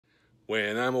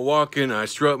When I'm a-walking, I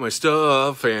strut my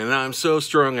stuff, and I'm so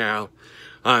strung out.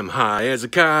 I'm high as a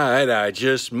kite, I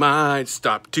just might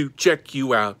stop to check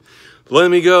you out.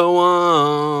 Let me go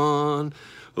on,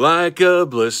 like a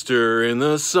blister in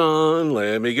the sun.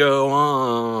 Let me go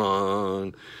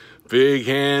on. Big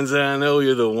hands, I know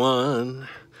you're the one.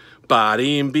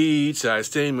 Body and beats, I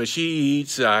stain my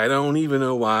sheets, I don't even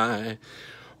know why.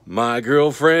 My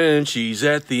girlfriend, she's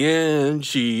at the end,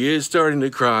 she is starting to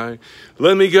cry.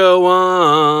 Let me go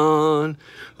on,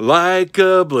 like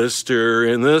a blister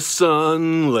in the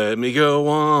sun. Let me go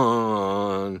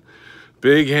on.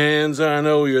 Big hands, I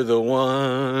know you're the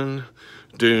one.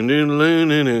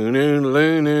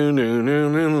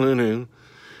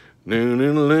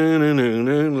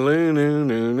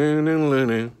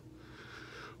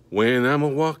 When I'm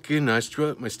a-walking, I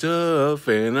strut my stuff,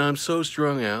 and I'm so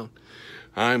strung out.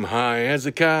 I'm high as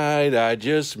a kite, I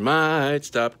just might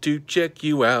stop to check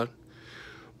you out.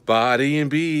 Body and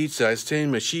beats, I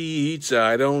stain my sheets,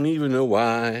 I don't even know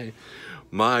why.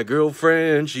 My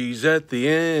girlfriend, she's at the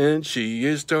end, she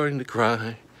is starting to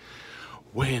cry.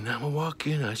 When I'm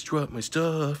a-walking, I strut my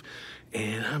stuff,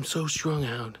 and I'm so strung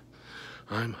out.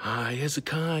 I'm high as a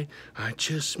kite, I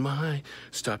just might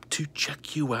stop to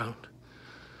check you out.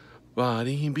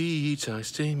 Body and beats, I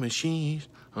stain my sheets,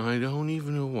 I don't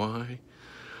even know why.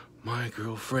 My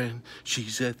girlfriend,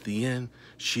 she's at the end,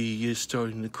 she is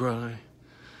starting to cry.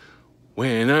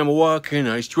 When I'm a-walking,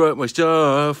 I strut my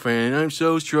stuff, and I'm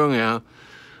so strung out.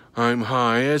 I'm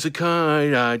high as a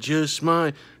kite, I just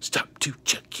might stop to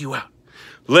check you out.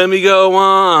 Let me go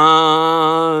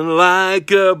on,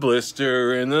 like a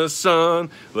blister in the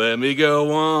sun. Let me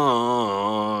go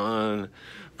on.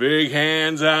 Big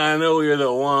hands, I know you're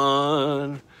the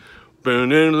one.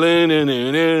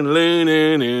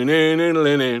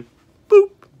 Boop.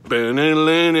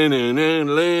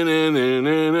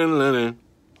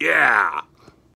 Yeah.